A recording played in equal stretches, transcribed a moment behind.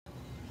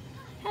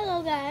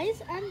Hello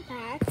guys, I'm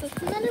back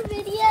with another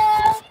video.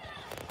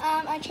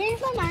 I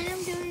changed my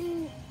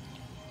mind.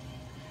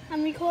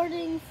 I'm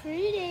recording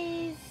 3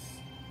 days,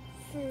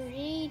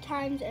 3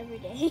 times every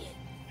day.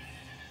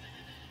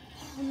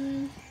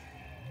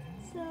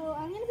 So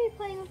I'm gonna be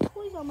playing with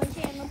toys on my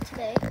channel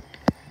today,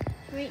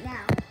 right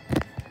now.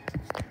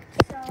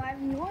 So I have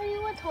no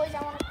idea what toys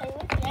I want to play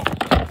with yet.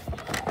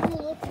 I'm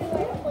gonna look through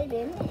what I played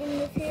in,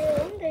 and if you're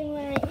wondering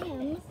where I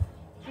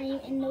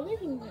am in the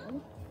living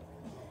room.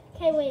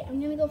 Okay, wait, I'm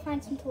gonna go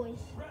find some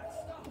toys.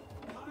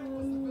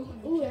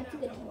 Ooh, that's a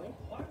good toy.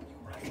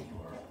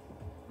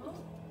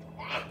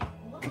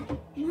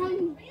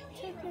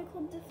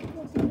 Technical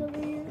difficulties over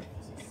here.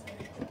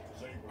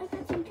 I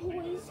got some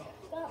toys.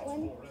 Got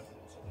one.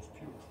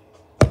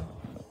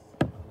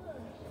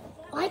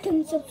 Like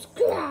and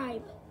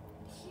subscribe.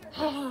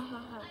 Ha ha ha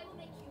ha.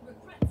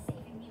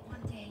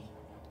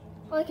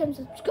 Like and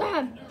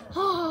subscribe.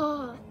 Ha ha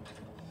ha.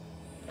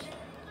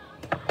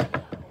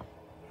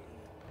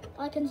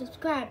 Like and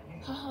subscribe.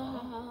 Ha ha ha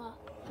ha ha.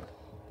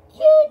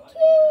 YouTube.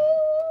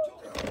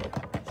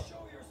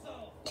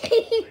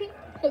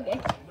 Okay,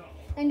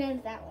 I'm done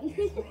with that one.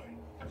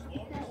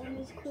 That one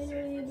was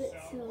clearly a bit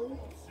silly.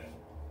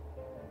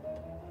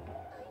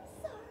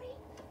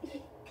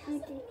 I'm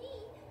sorry.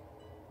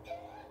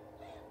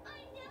 I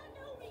now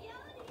know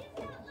reality is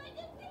not like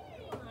a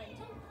fairy.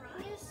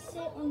 Just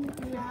sit on the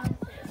ground.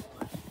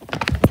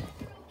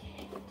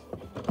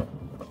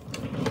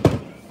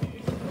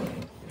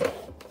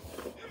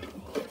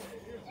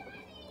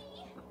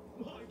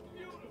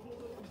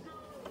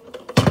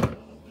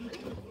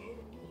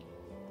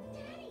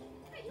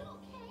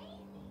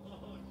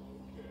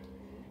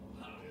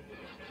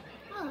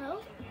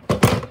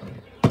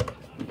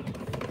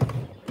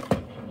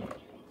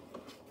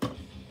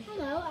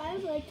 Hello, I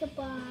would like to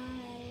buy,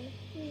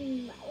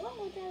 what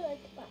would I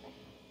like to buy?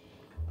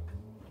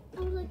 I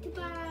would like to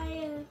buy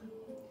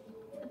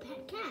a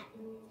pet cat.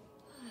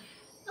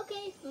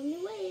 Okay, let me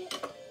weigh it.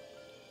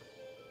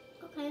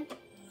 Okay.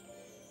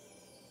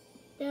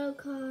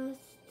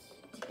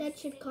 That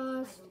should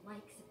cost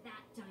one.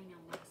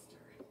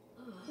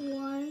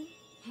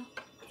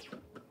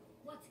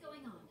 What's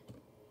going on?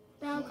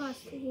 That'll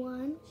cost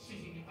 1,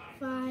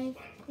 5,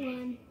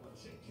 1.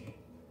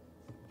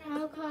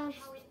 That'll cost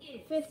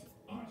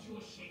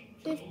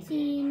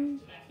 15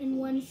 and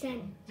 1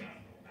 cent.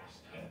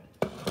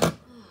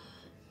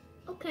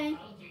 Okay.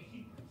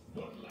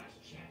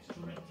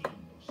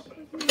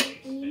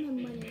 I need my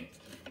money.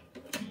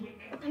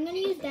 I'm gonna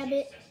use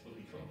debit.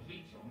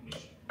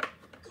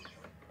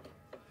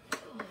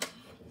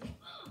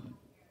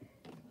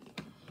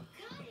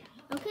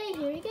 Okay,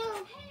 here we go.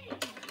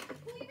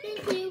 Thank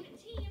you.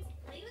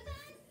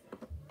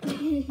 I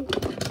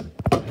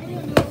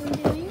don't know what I'm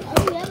doing. Oh,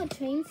 we have a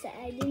train set.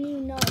 I didn't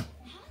even know.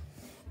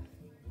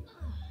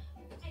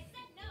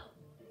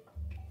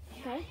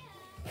 Okay.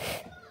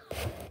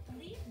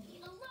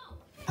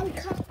 I'm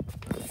coming.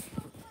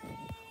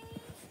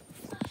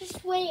 Just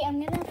wait.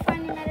 I'm gonna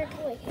find another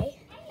toy. Okay,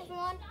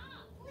 everyone.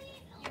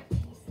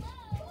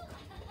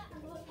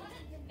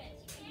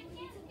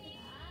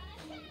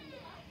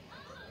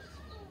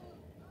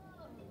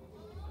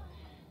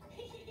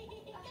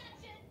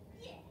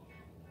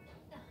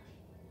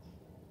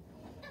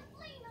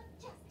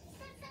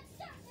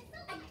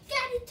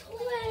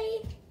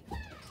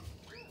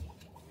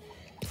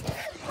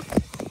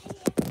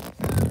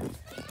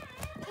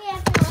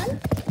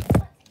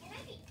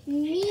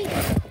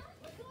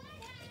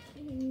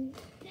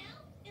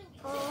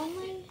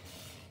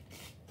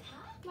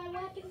 My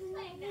weapons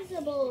are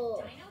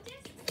invisible.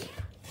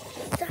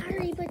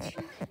 Sorry, but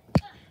you...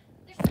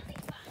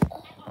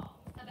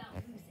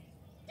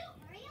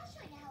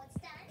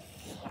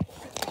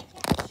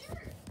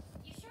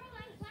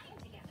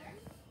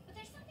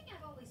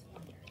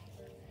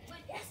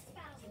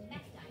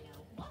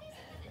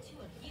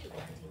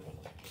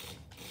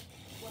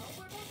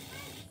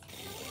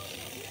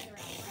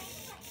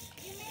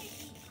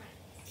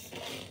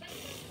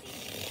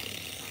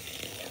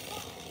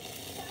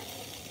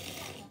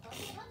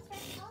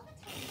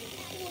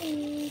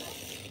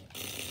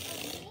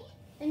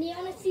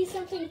 See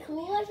something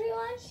cool,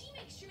 everyone?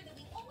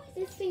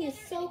 This thing is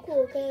so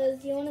cool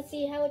because you want to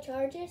see how it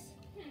charges?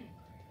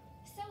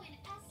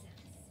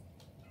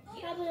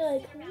 Probably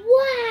like,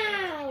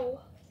 wow!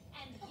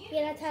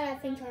 Yeah, that's how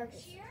that thing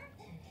charges.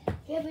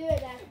 Yeah, be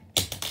right back.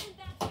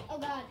 Oh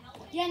god.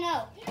 Yeah,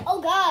 no. Oh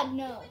god,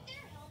 no.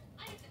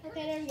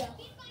 Okay, there we go.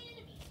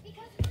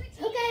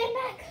 Okay, I'm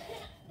back.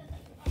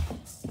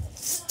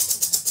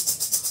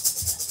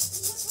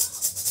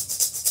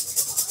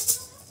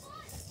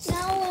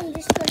 Now I'm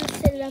just going to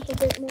set it up a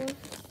bit more.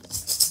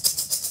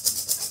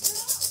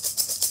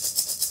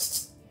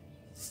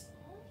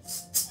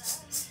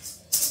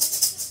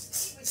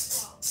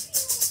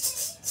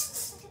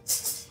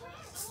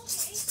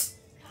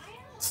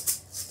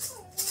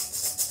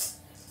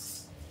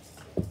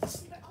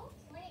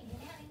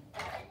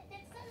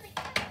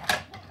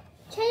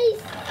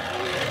 Chase!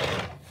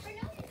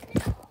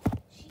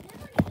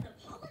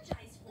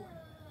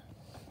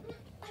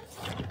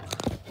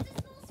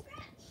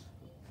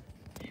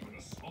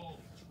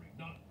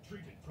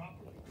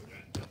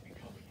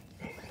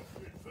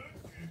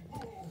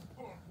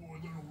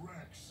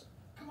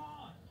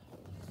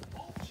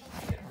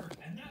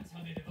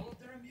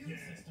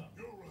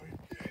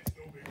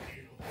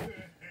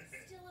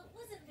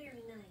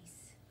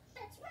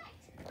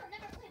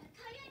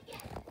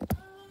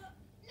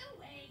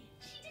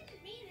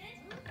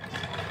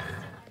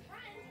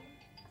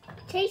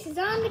 is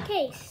on the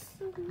case.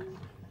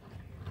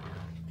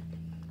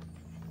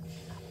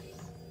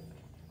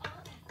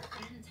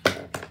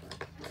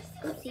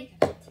 Oopsie.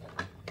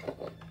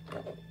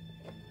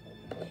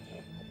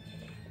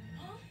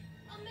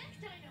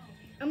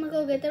 I'm gonna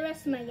go get the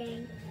rest of my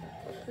gang.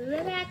 Be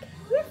right back.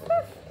 Woof,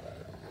 woof.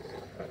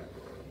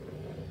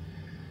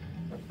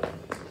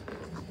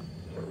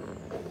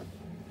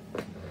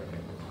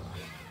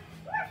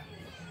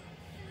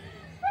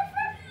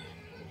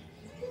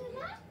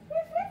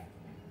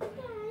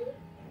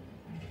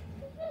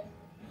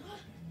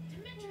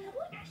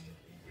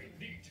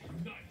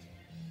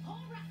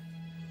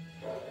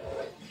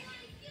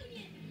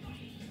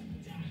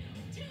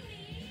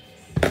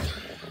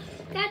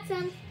 Got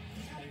some.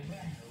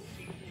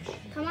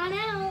 Come on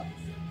out.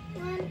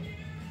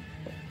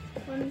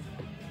 One.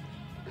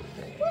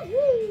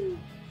 Woohoo!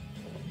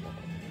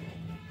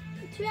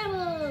 It's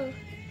Rebel.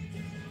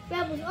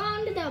 Rebel's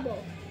on the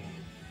double.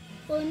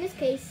 Well, in this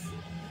case,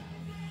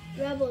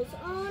 Rebel's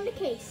on the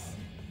case.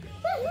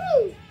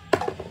 Woohoo!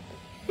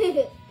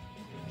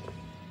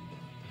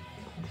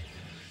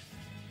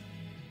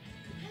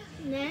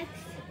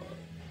 Next.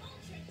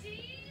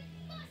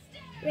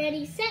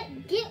 Ready,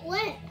 set, get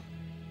wet.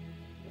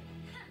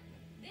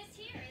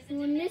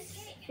 On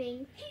this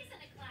thing.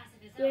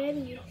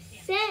 Ready,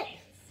 set,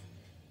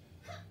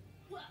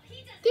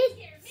 get.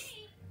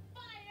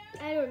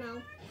 I don't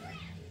know.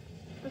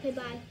 Okay,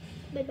 bye.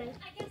 Bye bye.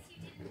 I guess you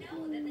didn't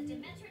know that the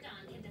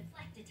Dimetrodon can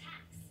deflect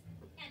attacks.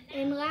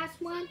 And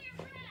last one.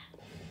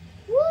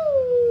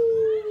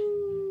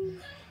 Woo!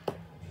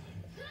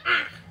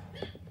 Ah!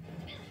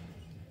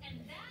 And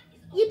that is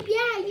Yip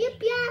yeah,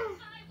 yip yeah.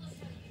 I will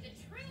show you the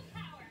true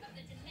power of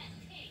the Demet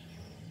King.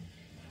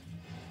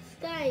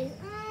 Sky's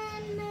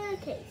on the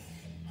case.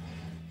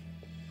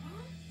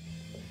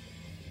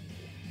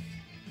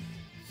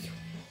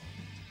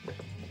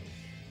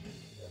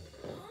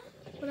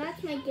 Well,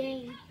 that's my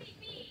game.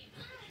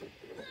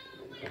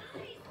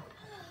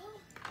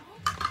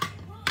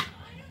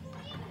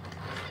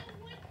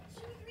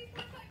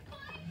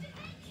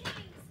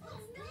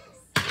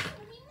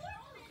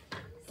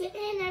 Get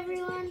in,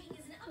 everyone.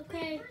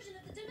 Okay.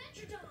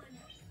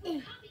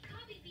 In.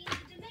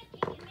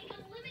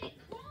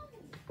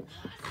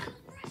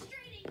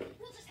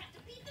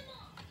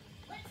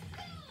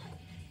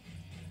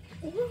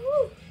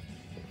 Woohoo!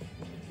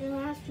 The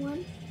last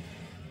one.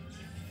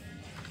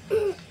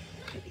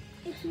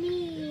 It's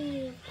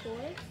me, of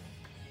course.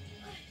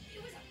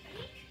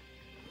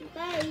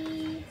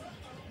 Bye.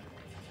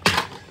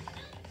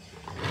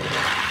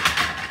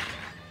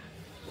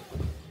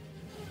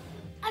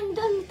 I'm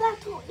done with that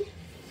toy.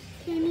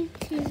 Candy,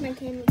 here's my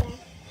candy back.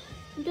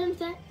 I'm done with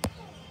that.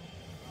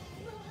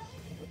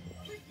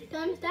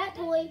 Done with that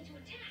toy.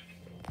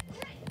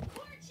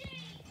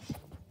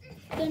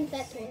 Done with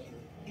that toy.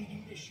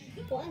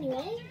 Well,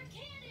 anyway,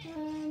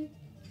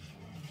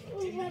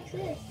 what's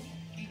this?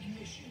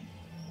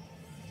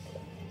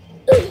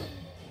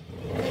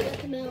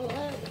 Let the middle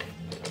up.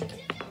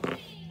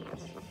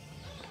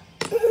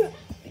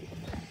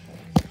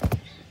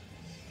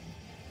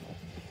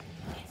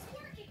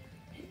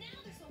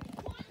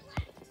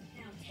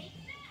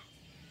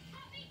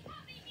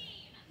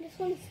 This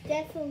one's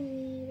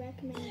definitely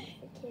recommended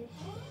for kids.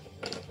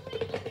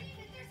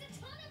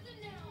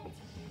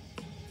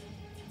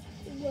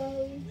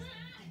 Whoa.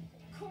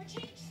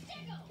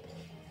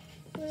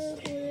 Blue,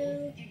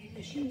 blue,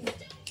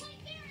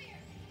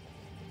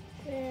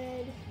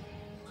 red,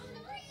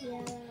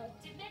 yellow.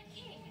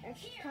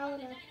 That's tall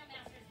enough.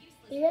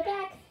 Be right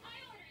back.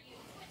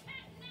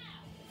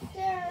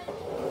 There.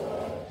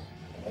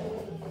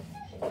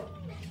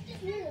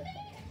 Here's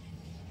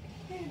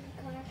the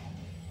car.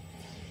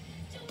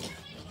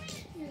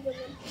 Here's the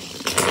one.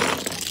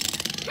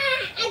 Ha!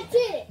 I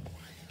did it!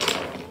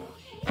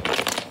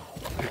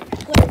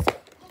 What is it?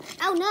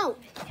 Oh no!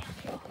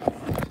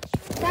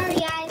 Sorry,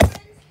 guys.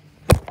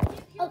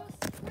 Oh.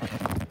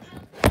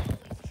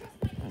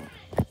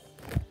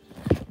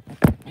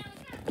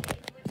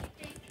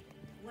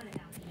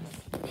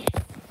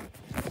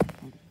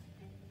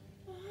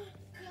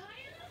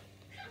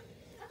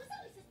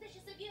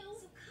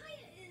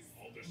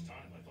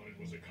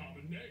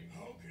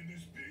 How can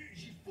this be?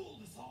 She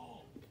fooled us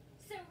all.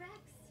 So Rex,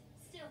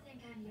 still think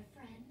I'm your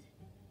friend?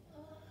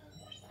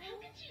 How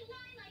could she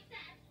lie like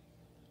that?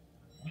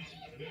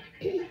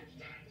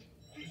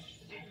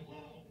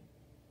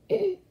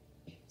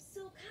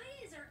 So Kaya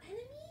is our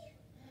enemy?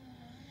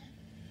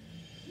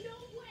 No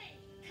way!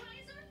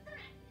 Kaya's our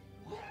friend!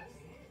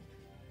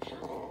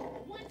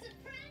 Once a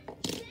friend,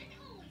 then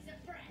always a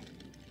friend!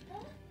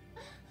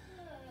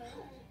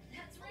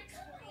 That's Rex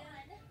for ya.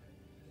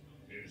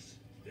 Is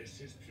this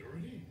his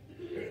purity?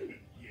 Yeah.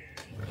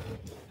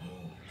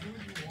 Do you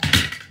want?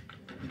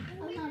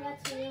 Oh no,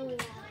 that's really loud.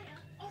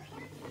 Our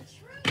hearts are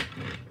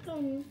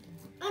true!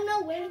 Oh no,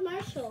 where's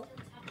Marshall?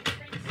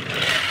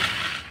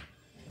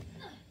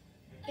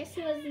 Guess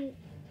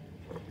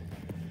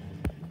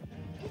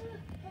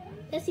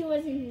he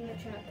wasn't in the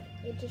truck.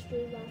 It just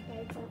drove off by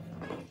itself.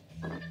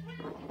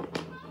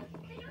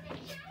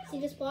 See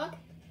this block?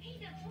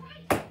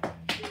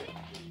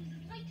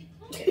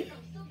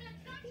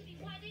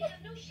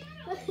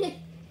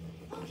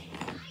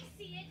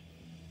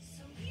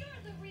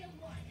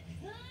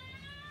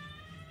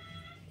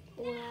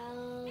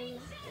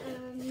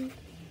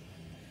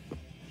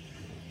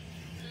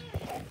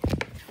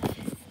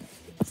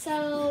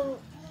 So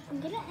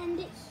I'm gonna end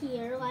it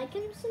here. Like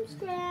and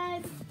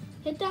subscribe.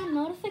 Hit that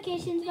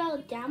notifications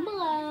bell down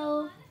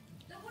below.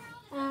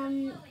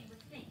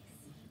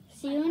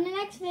 See you in the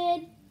next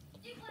vid.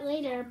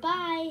 Later.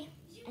 Bye.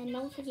 And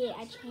don't forget,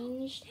 I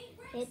changed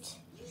it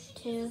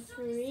to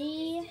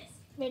 3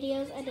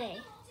 videos a day.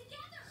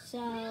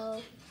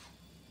 So,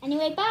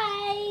 anyway,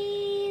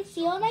 bye.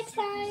 See you all next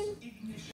time.